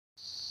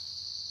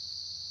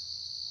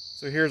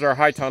So here's our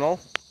high tunnel,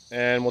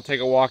 and we'll take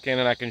a walk in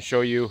and I can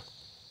show you.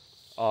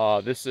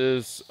 This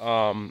is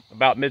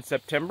about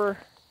mid-September,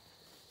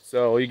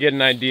 so you get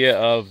an idea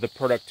of the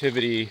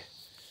productivity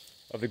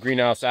of the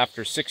greenhouse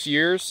after 6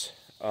 years.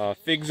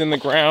 Figs in the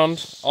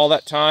ground all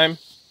that time,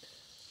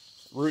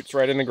 roots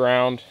right in the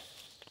ground.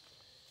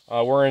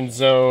 We're in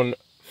zone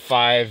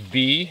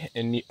 5B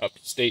in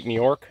upstate New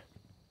York.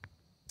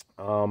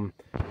 And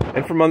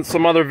from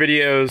some other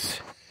videos,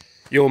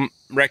 you'll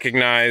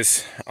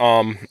recognize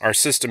our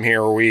system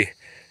here, where we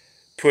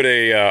put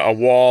a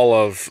wall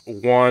of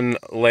one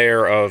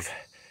layer of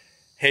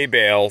hay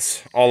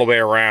bales all the way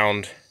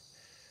around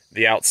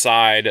the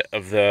outside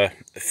of the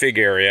fig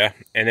area,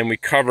 and then we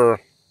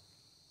cover,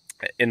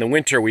 in the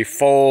winter we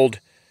fold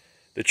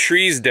the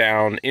trees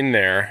down in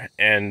there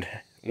and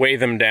weigh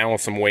them down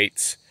with some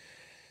weights,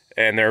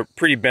 and they're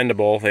pretty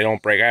bendable, they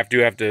don't break. I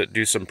have to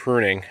do some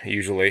pruning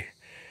usually.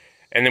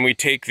 And then we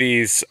take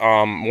these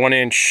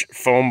 1-inch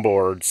foam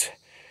boards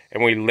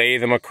and we lay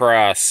them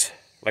across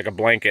like a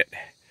blanket,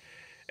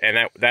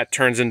 and that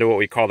turns into what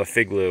we call the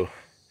Figloo.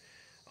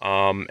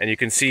 And you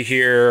can see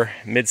here,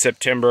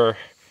 mid-September,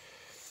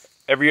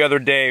 every other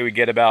day we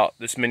get about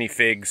this many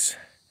figs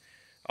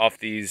off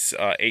these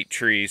 8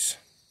 trees,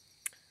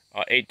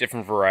 8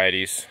 different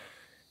varieties.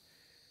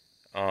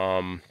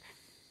 You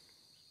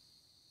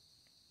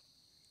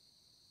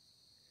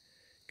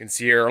can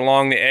see here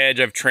along the edge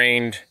I've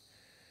trained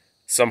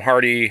some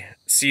hardy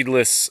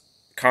seedless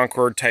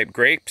Concord type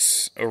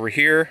grapes over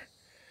here.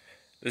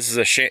 This is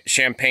a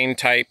champagne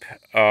type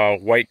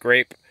white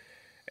grape.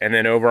 And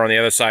then over on the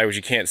other side, which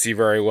you can't see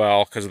very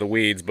well because of the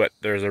weeds, but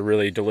there's a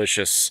really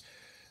delicious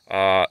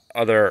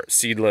other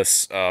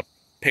seedless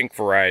pink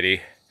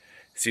variety.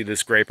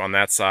 Seedless grape on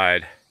that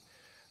side.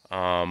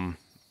 So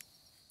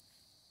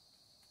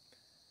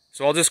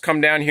I'll just come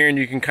down here and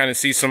you can kind of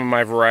see some of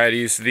my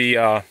varieties.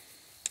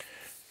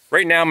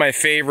 Right now my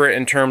favorite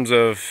in terms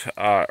of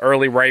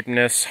early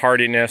ripeness,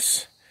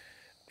 hardiness,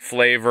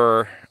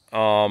 flavor,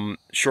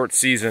 short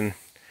season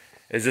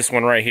is this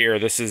one right here.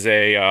 This is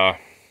a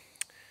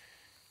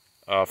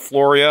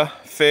Florea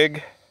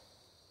fig.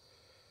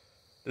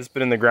 This has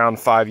been in the ground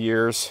 5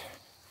 years.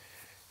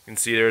 You can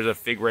see there's a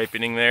fig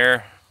ripening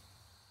there.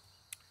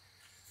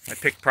 I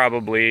picked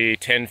probably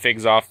 10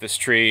 figs off this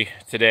tree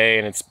today,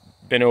 and it's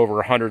been over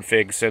 100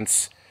 figs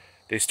since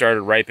they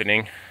started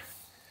ripening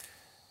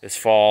this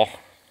fall.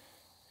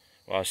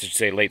 Well, I should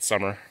say late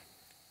summer.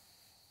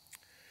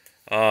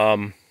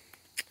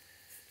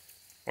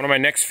 One of my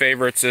next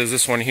favorites is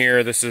this one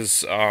here. This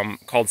is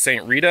called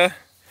St. Rita.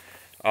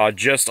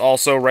 Just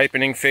also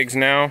ripening figs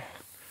now,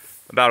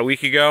 about a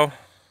week ago.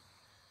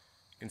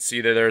 You can see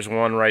that there's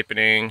one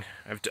ripening.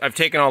 I've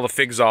taken all the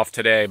figs off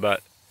today,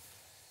 but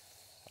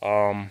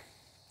and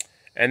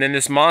then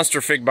this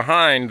monster fig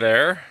behind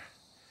there,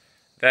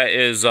 that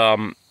is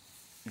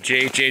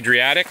JH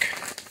Adriatic,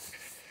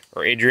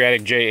 or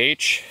Adriatic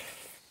JH,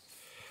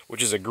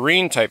 which is a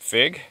green type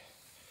fig.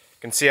 You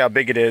can see how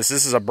big it is.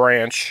 This is a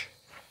branch,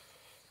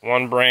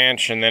 one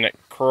branch, and then it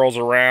curls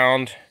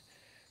around,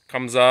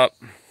 comes up.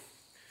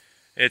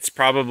 It's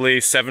probably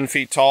 7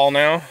 feet tall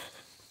now.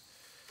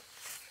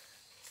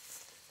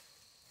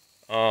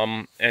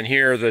 And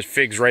here are the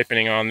figs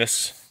ripening on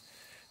this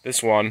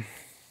one.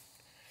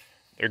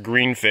 They're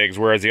green figs,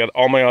 whereas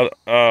all my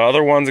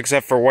other ones,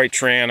 except for white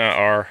Triana,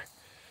 are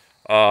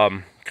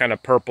kind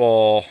of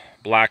purple,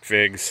 black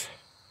figs.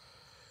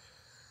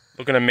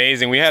 Looking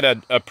amazing. We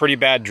had a pretty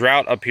bad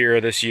drought up here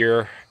this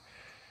year,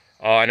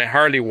 and it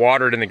hardly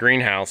watered in the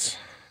greenhouse,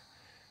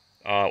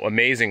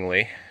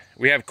 amazingly.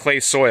 We have clay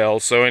soil,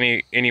 so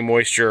any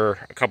moisture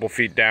a couple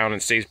feet down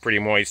and stays pretty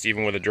moist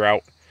even with a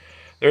drought.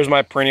 There's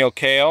my perennial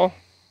kale.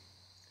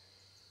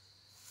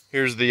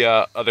 Here's the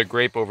other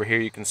grape over here,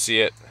 you can see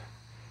it.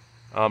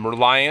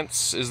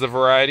 Reliance is the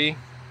variety.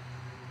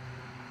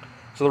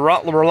 So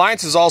the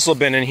Reliance has also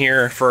been in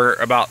here for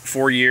about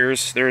 4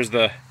 years. There's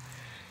the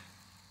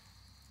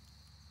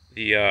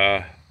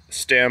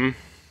stem,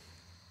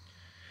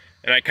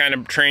 and I kind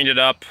of trained it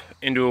up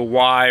into a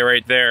Y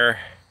right there,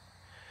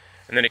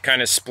 and then it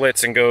kind of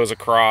splits and goes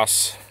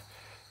across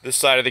this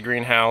side of the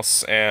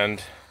greenhouse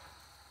and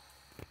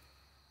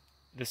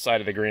this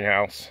side of the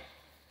greenhouse.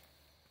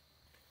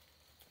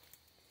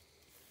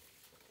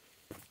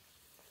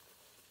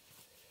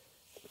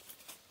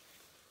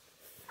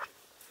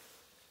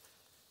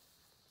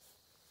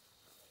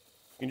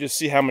 You can just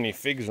see how many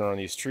figs are on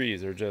these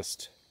trees. They're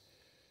just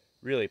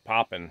really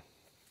popping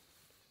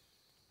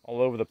all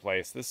over the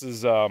place. This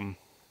is Ronde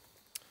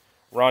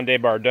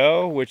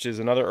Bardot, which is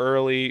another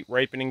early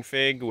ripening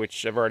fig,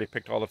 which I've already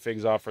picked all the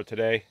figs off for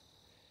today.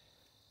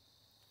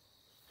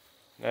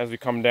 As we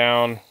come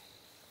down,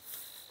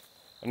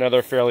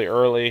 another fairly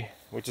early,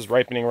 which is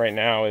ripening right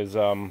now, is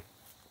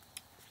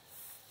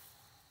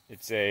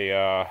it's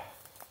a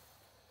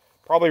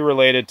probably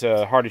related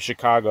to Hardy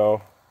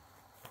Chicago.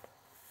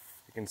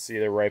 You can see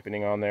they're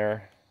ripening on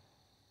there.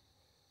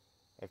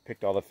 I've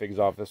picked all the figs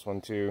off this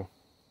one too.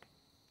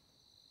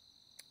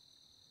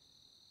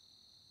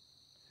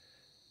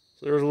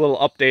 So there's a little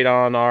update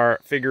on our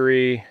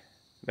figgery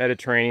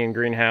Mediterranean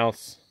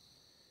greenhouse.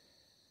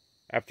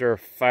 After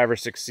 5 or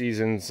 6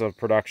 seasons of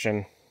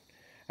production,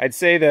 I'd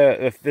say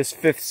that this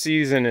 5th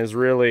season is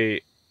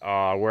really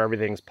where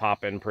everything's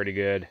popping pretty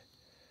good.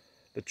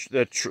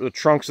 The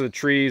trunks of the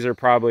trees are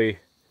probably,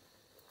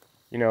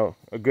 you know,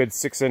 a good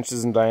 6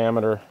 inches in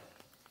diameter,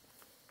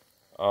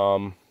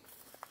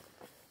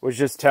 which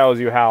just tells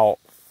you how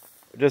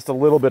just a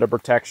little bit of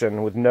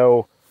protection with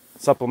no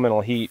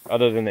supplemental heat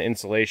other than the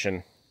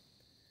insulation.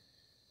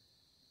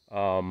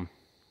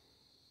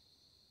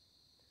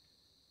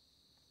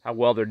 How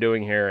well they're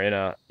doing here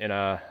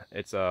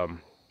it's let's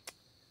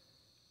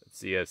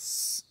see,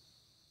 it's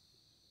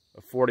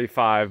a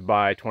 45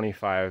 by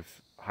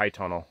 25 high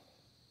tunnel.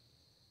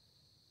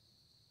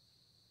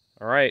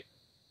 All right,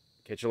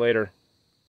 catch you later.